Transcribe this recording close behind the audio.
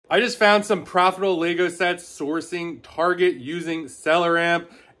I just found some profitable Lego sets sourcing Target using SellerAmp,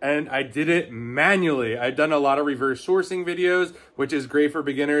 and I did it manually. I've done a lot of reverse sourcing videos, which is great for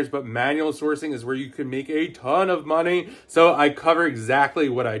beginners, but manual sourcing is where you can make a ton of money. So I cover exactly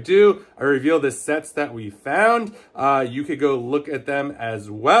what I do. I reveal the sets that we found. You could go look at them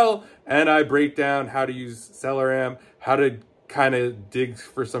as well. And I break down how to use SellerAmp, how to kind of dig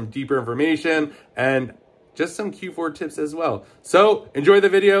for some deeper information, and just some Q4 tips as well. So enjoy the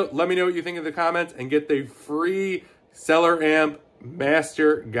video. Let me know what you think in the comments and get the free SellerAmp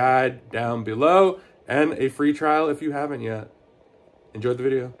master guide down below and a free trial if you haven't yet. Enjoy the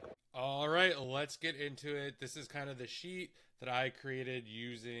video. All right, let's get into it. This is kind of the sheet that I created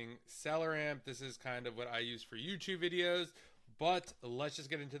using SellerAmp. This is kind of what I use for YouTube videos. But let's just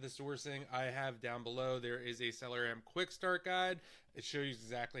get into the sourcing. I have down below, there is a SellerAmp quick start guide. It shows you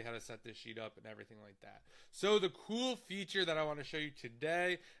exactly how to set this sheet up and everything like that. So the cool feature that I want to show you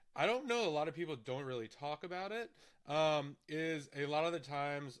today, I don't know, a lot of people don't really talk about it, is a lot of the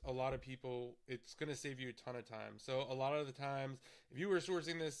times, a lot of people, it's going to save you a ton of time. So a lot of the times, if you were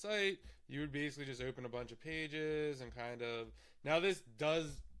sourcing this site, you would basically just open a bunch of pages and kind of, now this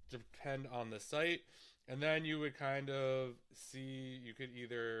does depend on the site. And then you would kind of see, you could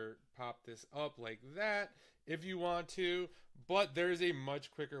either pop this up like that if you want to, but there's a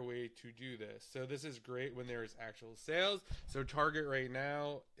much quicker way to do this. So this is great when there's actual sales. So Target right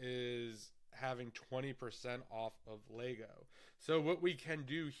now is having 20% off of Lego. So what we can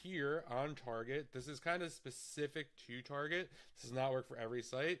do here on Target, this is kind of specific to Target. This does not work for every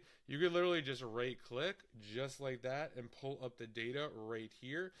site. You could literally just right click just like that and pull up the data right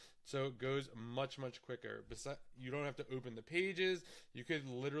here. So it goes much, much quicker. Besides, you don't have to open the pages. You could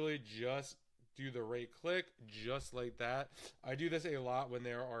literally just do the right click just like that. I do this a lot when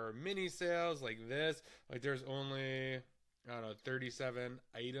there are mini sales like this. Like there's only, I don't know, 37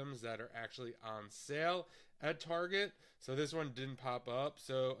 items that are actually on sale at Target. So this one didn't pop up.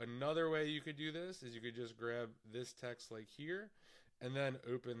 So another way you could do this is you could just grab this text like here and then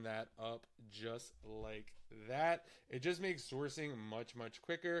open that up just like that. It just makes sourcing much, much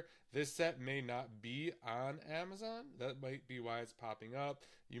quicker. This set may not be on Amazon. That might be why it's popping up.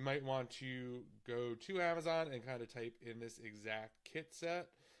 You might want to go to Amazon and kind of type in this exact kit set.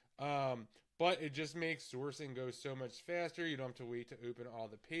 But it just makes sourcing go so much faster. You don't have to wait to open all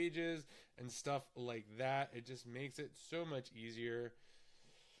the pages and stuff like that. It just makes it so much easier.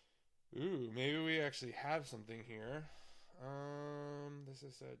 Ooh, maybe we actually have something here. This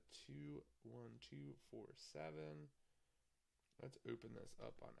is a 21247. Let's open this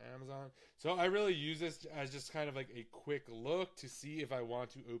up on Amazon. So I really use this as just kind of like a quick look to see if I want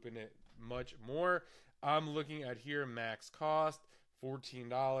to open it much more. I'm looking at here, max cost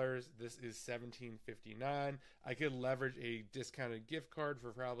 $14. This is $17.59. I could leverage a discounted gift card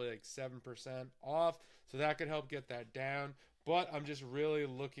for probably like 7% off. So that could help get that down. But I'm just really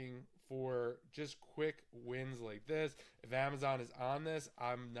looking for just quick wins like this. If Amazon is on this,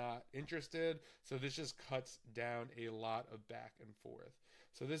 I'm not interested. So this just cuts down a lot of back and forth.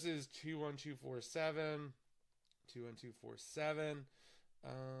 So this is 21247, 21247,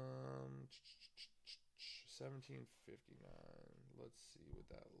 1759. Let's see what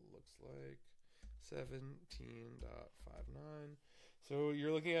that looks like. 17.59. So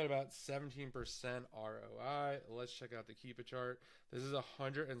you're looking at about 17% ROI. Let's check out the Keepa chart. This is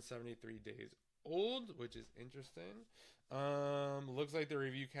 173 days old, which is interesting. Looks like the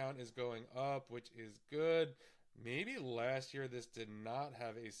review count is going up, which is good. Maybe last year this did not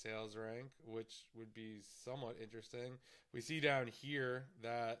have a sales rank, which would be somewhat interesting. We see down here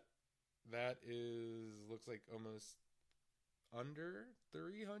that looks like almost under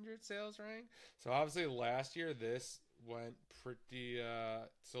 300 sales rank. So obviously last year this went pretty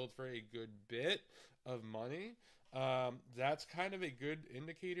sold for a good bit of money. That's kind of a good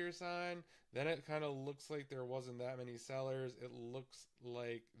indicator sign. Then it kind of looks like there wasn't that many sellers. It looks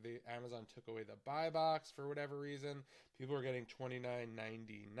like the Amazon took away the buy box for whatever reason. People were getting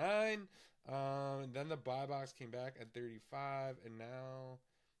 $29.99. Then the buy box came back at $35, and now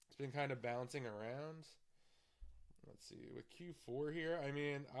it's been kind of bouncing around. Let's see, with Q4 here, I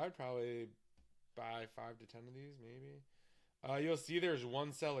mean, I'd probably buy 5 to 10 of these, maybe. You'll see there's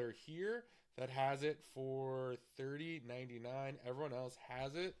one seller here that has it for $30.99. Everyone else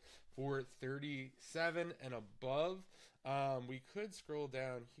has it for $37 and above. We could scroll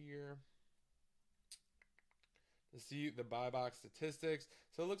down here to see the buy box statistics.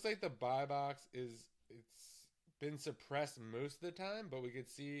 So it looks like the buy box it's been suppressed most of the time, but we could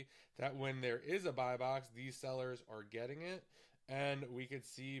see that when there is a buy box, these sellers are getting it, and we could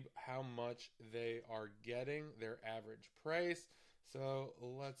see how much they are getting, their average price. So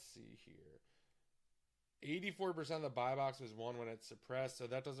let's see here. 84% of the buy box was won when it's suppressed, so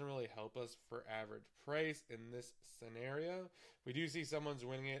that doesn't really help us for average price in this scenario. We do see someone's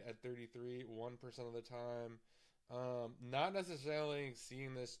winning it at 33, 1% of the time. Not necessarily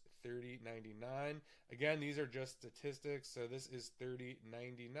seeing this 30.99. Again, these are just statistics, so this is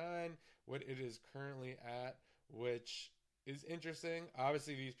 30.99, what it is currently at, which is interesting.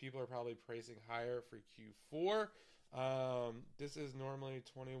 Obviously, these people are probably pricing higher for Q4. This is normally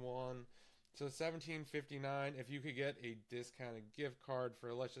 21. So 17.59. If you could get a discounted gift card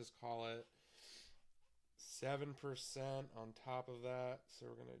for, let's just call it 7% on top of that. So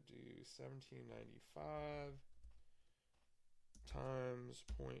we're gonna do 17.95 times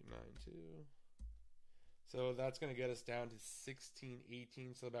 0.92. So that's gonna get us down to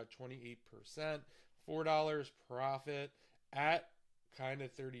 16.18. So about 28%. $4 profit at kind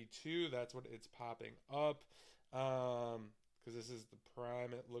of 32. That's what it's popping up. Because this is the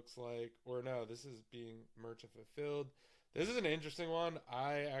prime, it looks like. Or no, this is being merchant fulfilled. This is an interesting one.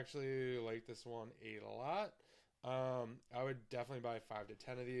 I actually like this one a lot. I would definitely buy 5 to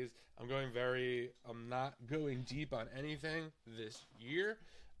 10 of these. I'm not going deep on anything this year.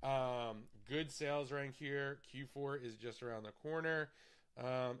 Good sales rank here. Q4 is just around the corner.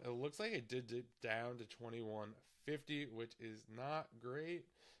 It looks like it did dip down to 21.50, which is not great.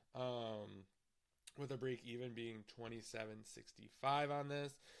 With a break even being 27.65 on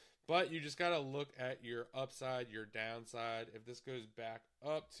this. But you just got to look at your upside, your downside. If this goes back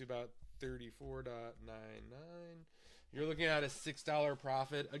up to about 34.99, you're looking at a $6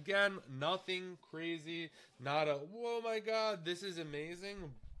 profit. Again, nothing crazy, not a whoa my god, this is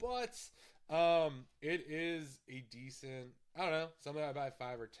amazing, but it is a decent, I don't know, something I buy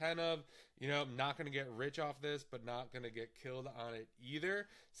 5 or 10 of. You know, I'm not going to get rich off this, but not going to get killed on it either.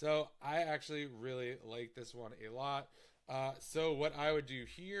 So I actually really like this one a lot. So what I would do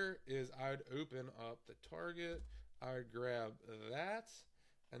here is I would open up the target. I would grab that.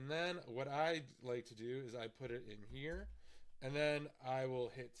 And then what I like to do is I put it in here. And then I will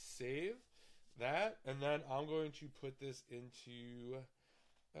hit save that. And then I'm going to put this into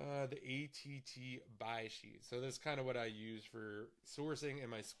the ATT buy sheet. So that's kind of what I use for sourcing in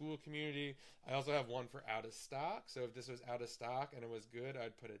my school community. I also have one for out of stock. So if this was out of stock and it was good,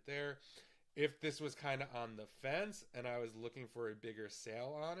 I'd put it there. If this was kind of on the fence and I was looking for a bigger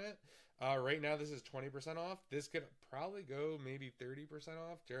sale on it, right now this is 20% off. This could probably go maybe 30%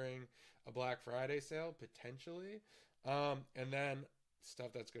 off during a Black Friday sale, potentially. And then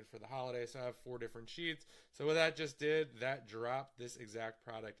stuff that's good for the holiday. So I have 4 different sheets. So what that just did, that dropped this exact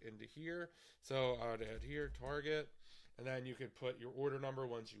product into here. So I would add here, Target, and then you could put your order number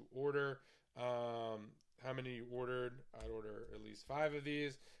once you order. How many you ordered. I'd order at least 5 of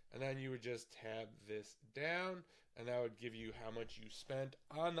these, and then you would just tab this down, and that would give you how much you spent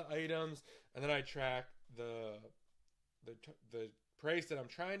on the items, and then I track the price that I'm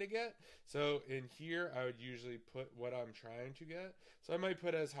trying to get. So in here, I would usually put what I'm trying to get. So I might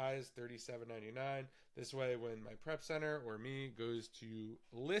put as high as $37.99. This way, when my prep center or me goes to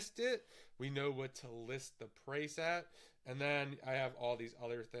list it, we know what to list the price at. And then I have all these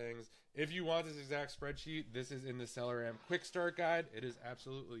other things. If you want this exact spreadsheet, this is in the SellerAmp Quick Start Guide. It is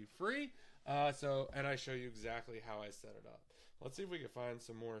absolutely free. And I show you exactly how I set it up. Let's see if we can find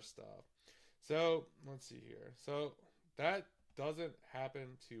some more stuff. So let's see here. So that doesn't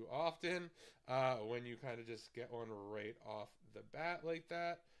happen too often when you kind of just get one right off the bat like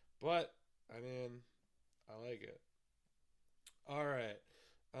that. But, I mean, I like it. All right.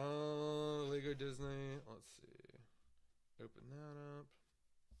 Lego Disney. Let's see. Open that up.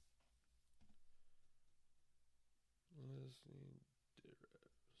 Disney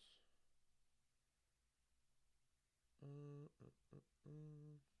Diros. So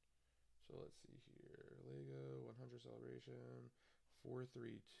let's see here. Lego 100 celebration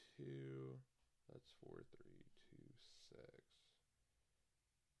 432. That's 4326.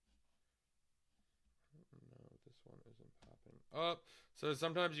 I don't know. This one isn't popping up. So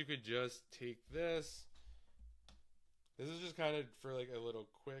sometimes you could just take this. This is just kind of for like a little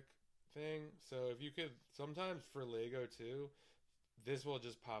quick thing. So if you could, sometimes for Lego too, this will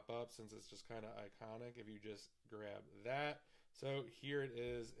just pop up since it's just kind of iconic if you just grab that. So here it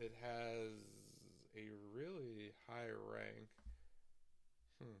is. It has a really high rank.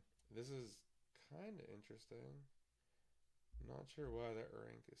 This is kind of interesting. I'm not sure why that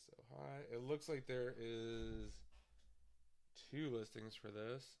rank is so high. It looks like there is 2 listings for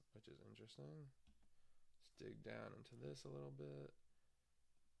this, which is interesting. Let's dig down into this a little bit.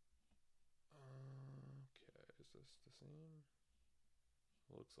 Okay, is this the same?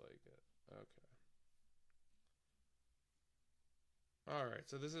 Looks like it. Okay. All right,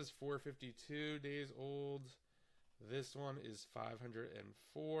 so this is 452 days old. This one is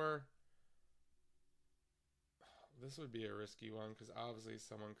 504. This would be a risky one because obviously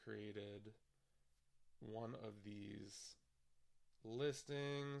someone created one of these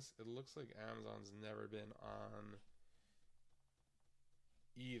listings. It looks like Amazon's never been on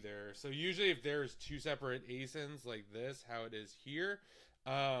either. So usually if there's two separate ASINs like this, how it is here,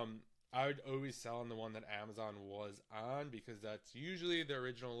 I would always sell on the one that Amazon was on because that's usually the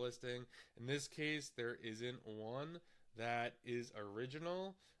original listing. In this case, there isn't one that is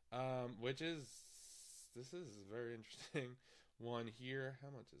original, which is, this is a very interesting one here.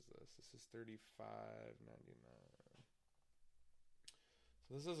 How much is this? This is $35.99.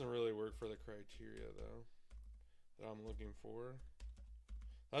 So this doesn't really work for the criteria though that I'm looking for.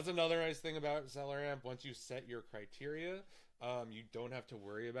 That's another nice thing about SellerAmp. Once you set your criteria, you don't have to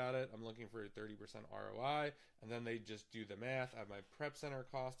worry about it. I'm looking for a 30% ROI, and then they just do the math. I have my prep center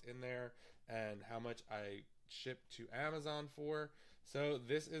cost in there and how much I ship to Amazon for. So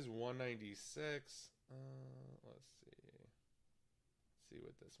this is $196. Let's see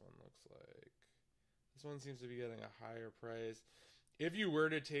what this one looks like. This one seems to be getting a higher price. If you were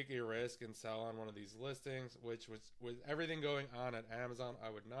to take a risk and sell on one of these listings, which was with everything going on at Amazon, I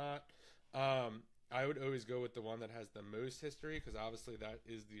would not. I would always go with the one that has the most history because obviously that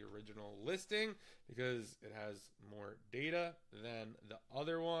is the original listing because it has more data than the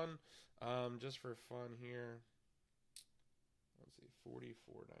other one. Just for fun here. Let's see,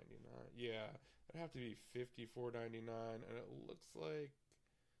 $44.99. Yeah, it'd have to be $54.99, and it looks like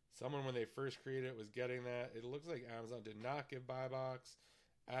someone, when they first created it, was getting that. It looks like Amazon did not give buy box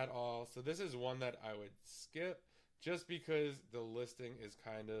at all. So this is one that I would skip just because the listing is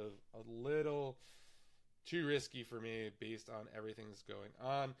kind of a little too risky for me based on everything that's going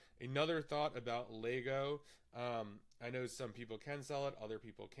on. Another thought about Lego. I know some people can sell it, other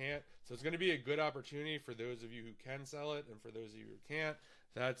people can't. So it's going to be a good opportunity for those of you who can sell it, and for those of you who can't,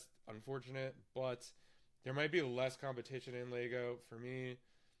 that's unfortunate. But there might be less competition in Lego. For me,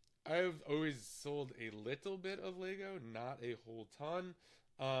 I've always sold a little bit of Lego, not a whole ton.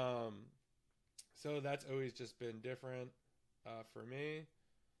 So that's always just been different for me.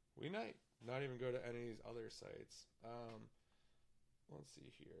 We might not even go to any of these other sites. Let's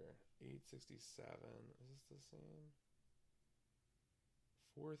see here. 867. Is this the same?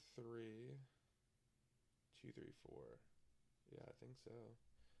 43234. Yeah, I think so.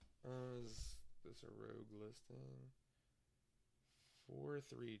 Is this a rogue listing?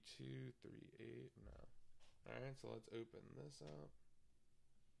 43238. No. Alright, so let's open this up.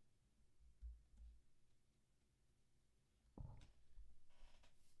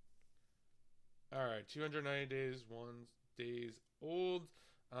 Alright, 290 days, 1 days old.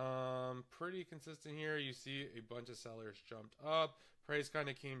 Pretty consistent here. You see a bunch of sellers jumped up. Price kind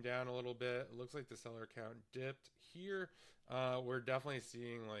of came down a little bit. It looks like the seller count dipped here. We're definitely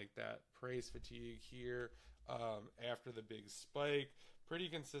seeing like that price fatigue here after the big spike. Pretty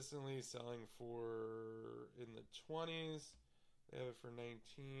consistently selling for in the 20s. They have it for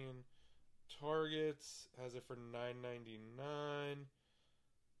 19. Targets has it for $9.99.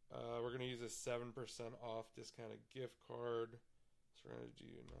 We're going to use a 7% off discounted gift card. So we're going to do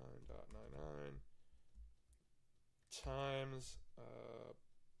 9.99 times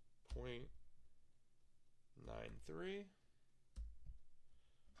 0.93.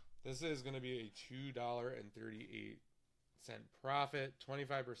 This is going to be a $2.38 profit,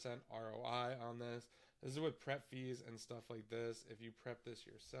 25% ROI on this. This is with prep fees and stuff like this. If you prep this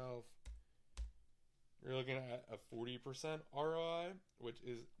yourself, you're looking at a 40% ROI, which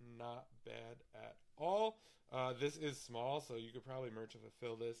is not bad at all. This is small, so you could probably merchant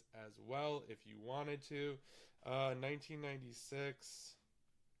fulfill this as well if you wanted to. 1996.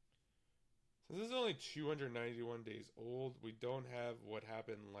 So this is only 291 days old. We don't have what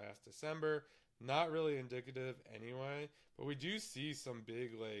happened last December. Not really indicative anyway, but we do see some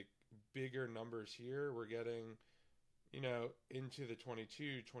bigger numbers here. We're getting, into the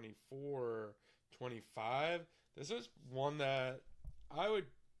 22, 24, 25. This is one that I would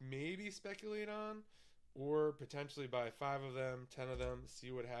maybe speculate on, or potentially buy 5 of them, 10 of them,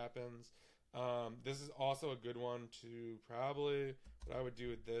 see what happens. This is also a good one to probably, what I would do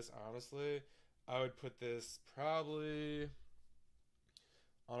with this, honestly, I would put this probably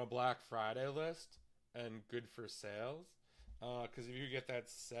on a Black Friday list and good for sales. Because if you get that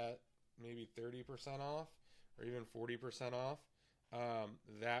set maybe 30% off or even 40% off,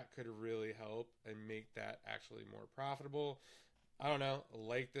 that could really help and make that actually more profitable. I don't know,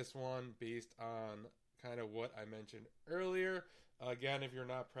 like this one based on kind of what I mentioned earlier. Again, if you're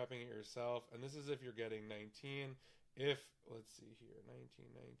not prepping it yourself, and this is if you're getting 19, if, let's see here,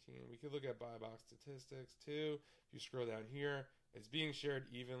 1919, we could look at buy box statistics too. If you scroll down here, it's being shared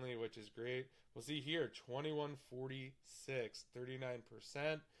evenly, which is great. We'll see here, 2146,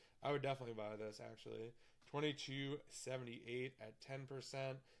 39%. I would definitely buy this actually. 2278 at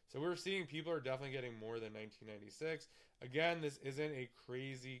 10%. So we're seeing people are definitely getting more than 1996. Again, this isn't a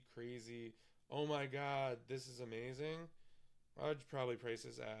crazy, oh my God, this is amazing. I'd probably price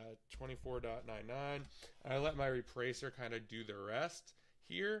this at 24.99. I let my replacer kind of do the rest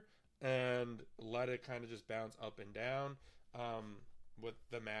here and let it kind of just bounce up and down with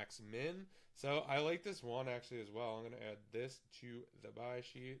the max min. So I like this one actually as well. I'm going to add this to the buy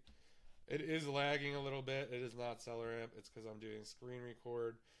sheet. It is lagging a little bit. It is not SellerAmp. It's because I'm doing screen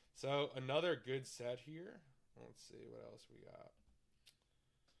record. So another good set here. Let's see what else we got.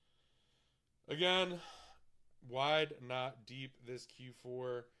 Again, wide, not deep this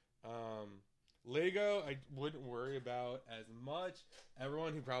Q4. Lego, I wouldn't worry about as much.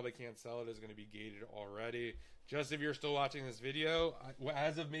 Everyone who probably can't sell it is going to be gated already. Just if you're still watching this video,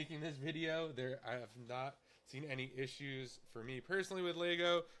 as of making this video, I have not seen any issues for me personally with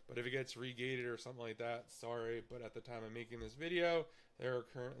Lego, but if it gets regated or something like that, sorry, but at the time of making this video, there are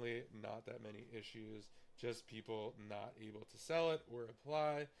currently not that many issues, just people not able to sell it or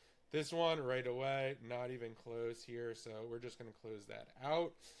apply. This one right away, not even close here, so we're just going to close that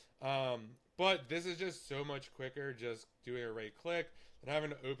out. But this is just so much quicker just doing a right click than having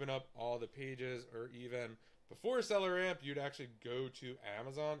to open up all the pages, or even before SellerAmp, you'd actually go to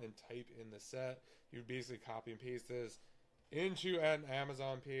Amazon and type in the set. You'd basically copy and paste this into an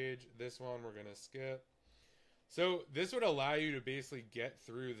Amazon page. This one we're going to skip. So this would allow you to basically get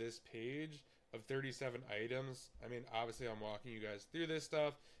through this page of 37 items. I mean, obviously I'm walking you guys through this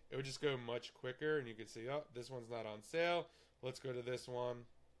stuff. It would just go much quicker, and you could see, oh, this one's not on sale. Let's go to this one.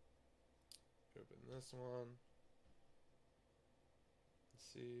 Open this one. Let's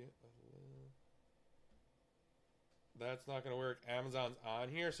see. That's not going to work. Amazon's on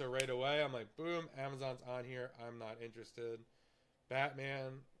here. So right away, I'm like, boom, Amazon's on here. I'm not interested.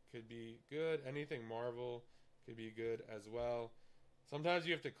 Batman could be good. Anything Marvel could be good as well. Sometimes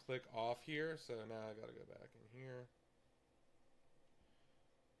you have to click off here. So now I got to go back in here.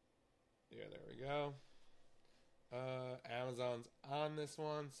 Yeah, there we go. Amazon's on this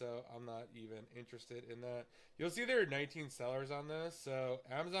one, so I'm not even interested in that. You'll see there are 19 sellers on this, so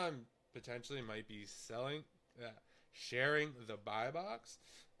Amazon potentially might be sharing the buy box.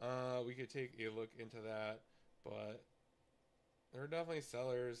 We could take a look into that, but there are definitely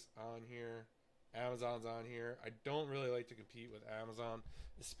sellers on here. Amazon's on here. I don't really like to compete with Amazon,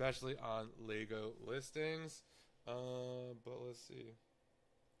 especially on Lego listings. But let's see.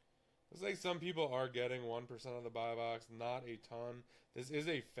 Looks like some people are getting 1% of the buy box, not a ton. This is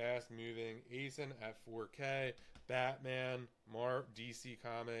a fast-moving ASIN at 4K, Batman, DC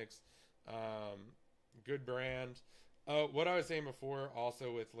Comics, good brand. What I was saying before,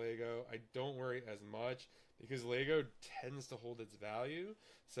 also with Lego, I don't worry as much because Lego tends to hold its value.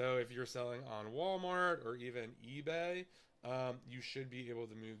 So if you're selling on Walmart or even eBay, you should be able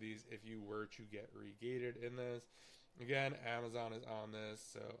to move these if you were to get regated in this. Again, Amazon is on this,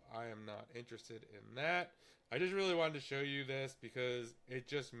 so I am not interested in that. I just really wanted to show you this because it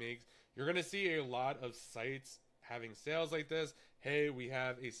just makes... You're going to see a lot of sites having sales like this. Hey, we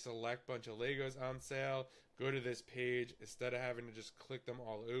have a select bunch of Legos on sale. Go to this page. Instead of having to just click them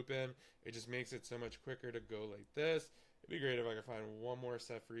all open, it just makes it so much quicker to go like this. It'd be great if I could find one more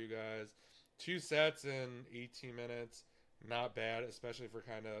set for you guys. 2 sets in 18 minutes. Not bad, especially for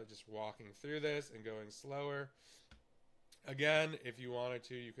kind of just walking through this and going slower. Again, if you wanted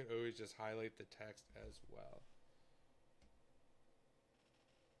to, you could always just highlight the text as well.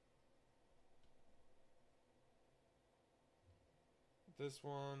 This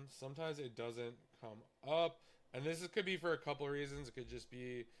one, sometimes it doesn't come up. And this could be for a couple of reasons. It could just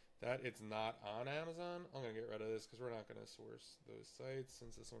be that it's not on Amazon. I'm going to get rid of this because we're not going to source those sites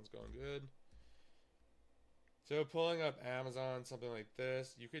since this one's going good. So pulling up Amazon, something like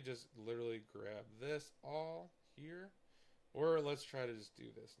this, you could just literally grab this all here. Or let's try to just do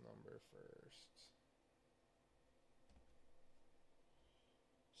this number first.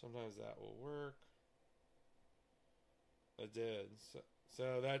 Sometimes that will work. It did.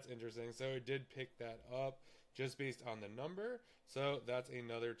 So that's interesting. So it did pick that up just based on the number. So that's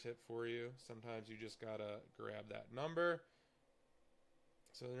another tip for you. Sometimes you just gotta grab that number.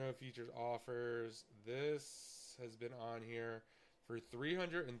 So there are no features offers. This has been on here for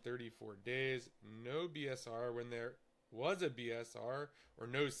 334 days. No BSR when there was a BSR, or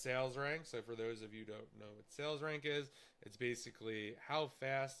no sales rank. So for those of you who don't know what sales rank is, it's basically how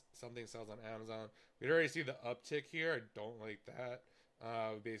fast something sells on Amazon. We already see the uptick here. I don't like that.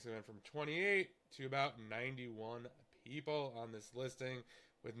 We basically went from 28 to about 91 people on this listing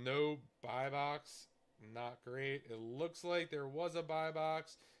with no buy box. Not great. It looks like there was a buy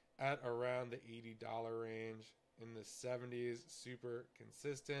box at around the $80 range, in the 70s. Super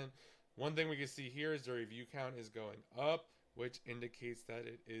consistent. One thing we can see here is the review count is going up, which indicates that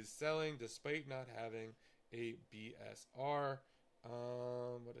it is selling despite not having a BSR.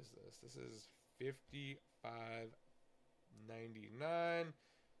 What is this? This is $55.99,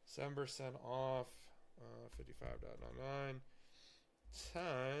 7% off, 55.99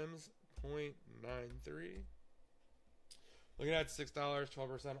 times 0.93. Looking at $6,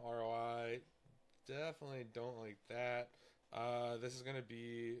 12% ROI. Definitely don't like that. This is going to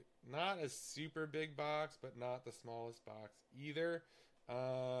be not a super big box, but not the smallest box either.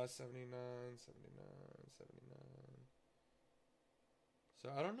 79, 79, 79. So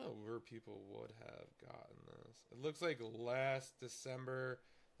I don't know where people would have gotten this. It looks like last December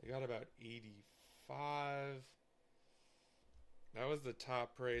they got about 85. That was the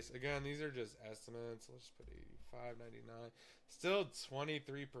top price. Again, these are just estimates. Let's just put 85.99. Still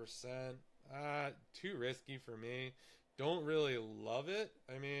 23%. Too risky for me. Don't really love it.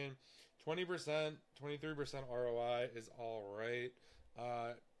 I mean, 20%, 23% ROI is all right.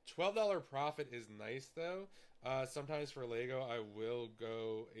 $12 profit is nice though. Sometimes for Lego, I will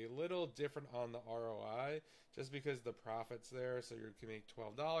go a little different on the ROI just because the profit's there. So you can make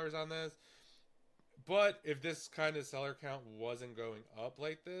 $12 on this. But if this kind of seller count wasn't going up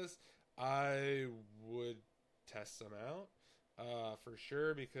like this, I would test some out for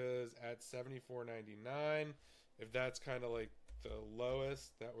sure, because at $74.99, if that's kind of like the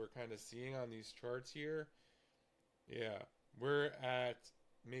lowest that we're kind of seeing on these charts here, yeah, we're at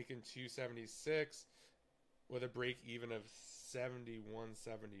making $276 with a break even of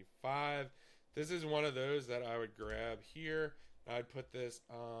 $71.75. This is one of those that I would grab here. I'd put this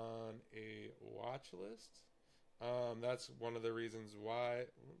on a watch list. That's one of the reasons why.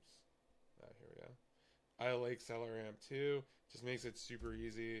 Oops. Here we go. I like SellerAmp too. Just makes it super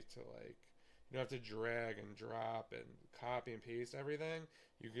easy to, like, you don't have to drag and drop and copy and paste everything.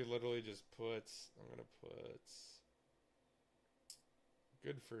 You could literally just put, I'm going to put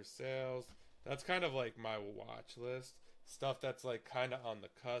good for sales. That's kind of like my watch list. Stuff that's like kind of on the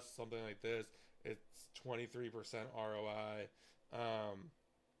cusp, something like this. It's 23% ROI.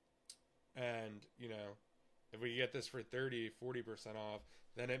 And, you know, if we get this for 30-40% off,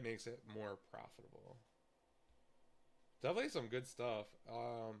 then it makes it more profitable. Definitely some good stuff.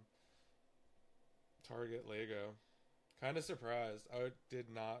 Target Lego. Kind of surprised. I did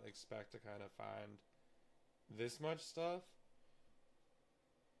not expect to kind of find this much stuff.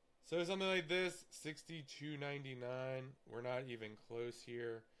 So something like this, $62.99. We're not even close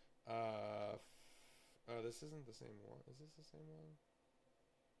here. Oh, this isn't the same one. Is this the same one?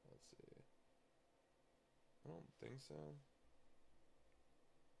 Let's see. I don't think so.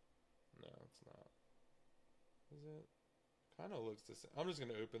 No, it's not. Is it? Kind of looks the same. I'm just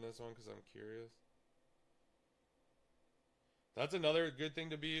going to open this one because I'm curious. That's another good thing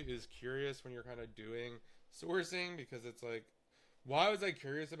to be, is curious when you're kind of doing sourcing, because it's like, why was I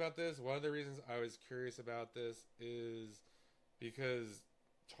curious about this? One of the reasons I was curious about this is because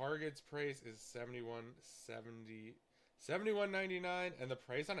Target's price is $71.99, and the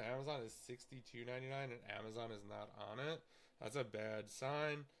price on Amazon is $62.99, and Amazon is not on it. That's a bad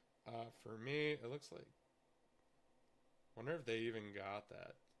sign for me. It looks like, wonder if they even got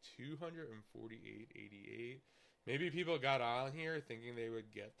that. $248.88. Maybe people got on here thinking they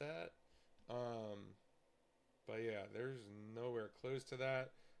would get that. But yeah, there's nowhere close to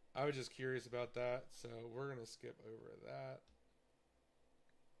that. I was just curious about that, so we're going to skip over that.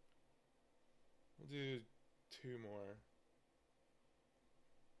 We'll do two more.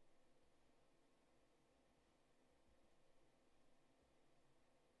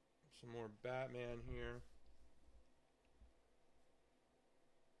 Some more Batman here.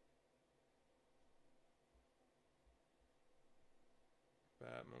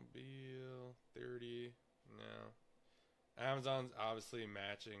 Batmobile, 30. No. Amazon's obviously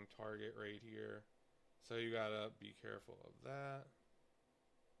matching Target right here, so you gotta be careful of that.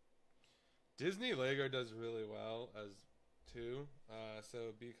 Disney Lego does really well as too,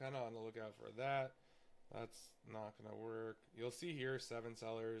 so be kind of on the lookout for that. That's not gonna work. You'll see here 7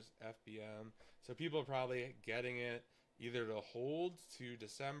 sellers, FBM. So people are probably getting it either to hold to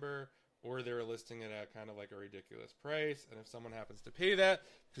December or they're listing it at kind of like a ridiculous price. And if someone happens to pay that,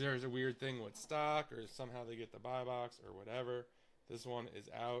 because there's a weird thing with stock, or somehow they get the buy box or whatever, this one is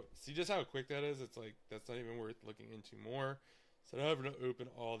out. See just how quick that is? It's like, that's not even worth looking into more. So now I'm going to open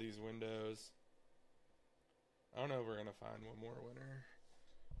all these windows. I don't know if we're going to find one more winner.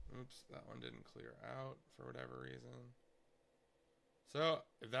 Oops, that one didn't clear out for whatever reason. So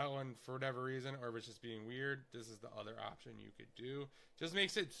if that one, for whatever reason, or if it's just being weird, this is the other option you could do. Just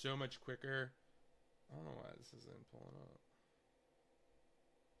makes it so much quicker. I don't know why this isn't pulling up.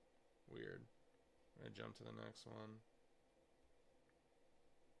 Weird. I'm going to jump to the next one.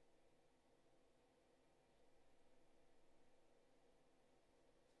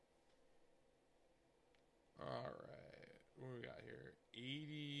 All right, what do we got here?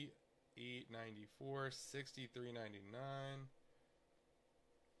 88.94, 63.99.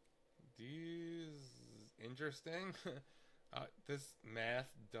 These interesting. This math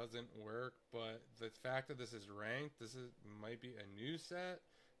doesn't work, but the fact that this is ranked, might be a new set.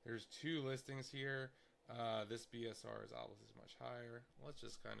 There's 2 listings here. This BSR is obviously much higher. Let's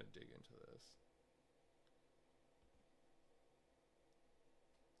just kind of dig into this.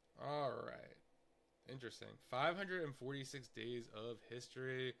 All right. Interesting. 546 days of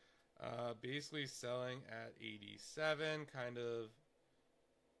history. Basically selling at 87, kind of,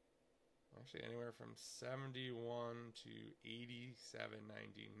 actually anywhere from 71 to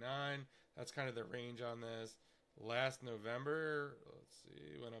 87.99. That's kind of the range on this. Last November, let's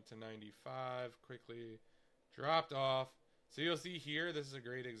see, went up to 95, quickly dropped off. So you'll see here, this is a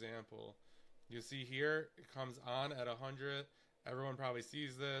great example. You'll see here, it comes on at 100. Everyone probably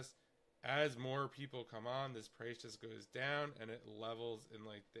sees this. As more people come on, this price just goes down and it levels in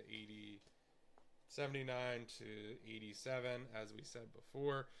like the 79 to 87, as we said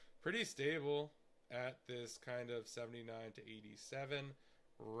before. Pretty stable at this kind of 79 to 87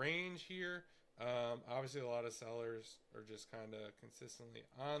 range here. Obviously, a lot of sellers are just kind of consistently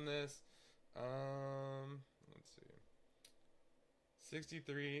on this. Let's see.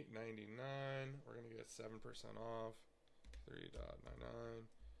 63.99. We're going to get 7% off. 3.99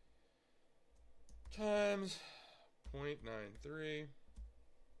 times 0.93.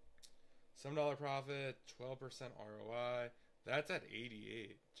 $7 profit, 12% ROI. That's at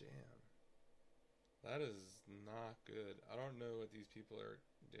 88. Damn. That is not good. I don't know what these people are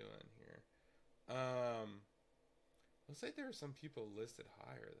doing here. Looks like there are some people listed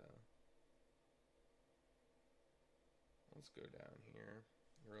higher though. Let's go down here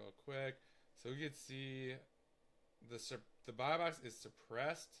real quick. So we can see the buy box is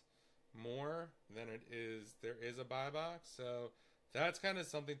suppressed more than there is a buy box. So that's kind of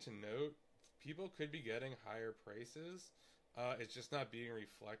something to note. People could be getting higher prices. It's just not being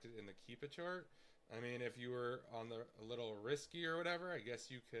reflected in the Keepa chart. I mean, if you were on a little risky or whatever, I guess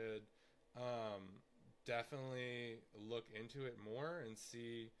you could definitely look into it more and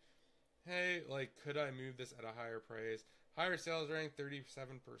see, hey, like, could I move this at a higher price? Higher sales rank,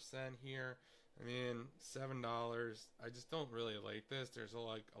 37% here. I mean, $7. I just don't really like this. There's a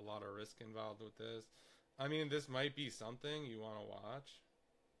lot of risk involved with this. I mean, this might be something you want to watch.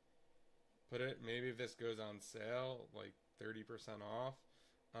 Maybe if this goes on sale, like 30% off,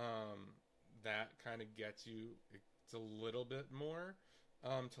 that kind of gets you, it's a little bit more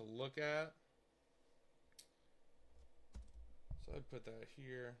to look at. So I'd put that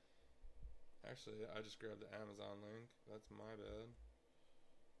here. Actually, I just grabbed the Amazon link. That's my bad.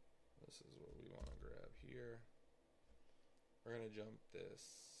 This is what we want to grab here. We're going to jump this.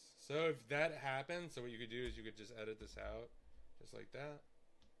 So if that happens, so what you could do is you could just edit this out just like that.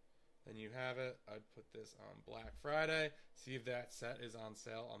 Then you have it. I'd put this on Black Friday. See if that set is on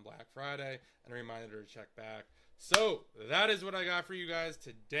sale on Black Friday. And a reminder to check back. So that is what I got for you guys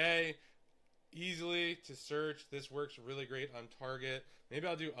today. Easily to search. This works really great on Target. Maybe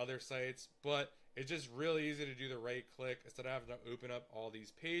I'll do other sites, but it's just really easy to do the right click instead of having to open up all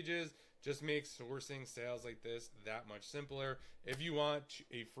these pages. Just makes sourcing sales like this that much simpler. If you want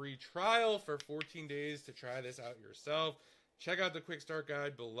a free trial for 14 days to try this out yourself, check out the quick start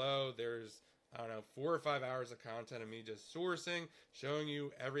guide below. There's, I don't know, 4 or 5 hours of content of me just sourcing, showing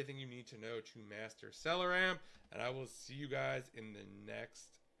you everything you need to know to master SellerAmp. And I will see you guys in the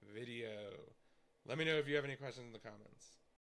next video. Let me know if you have any questions in the comments.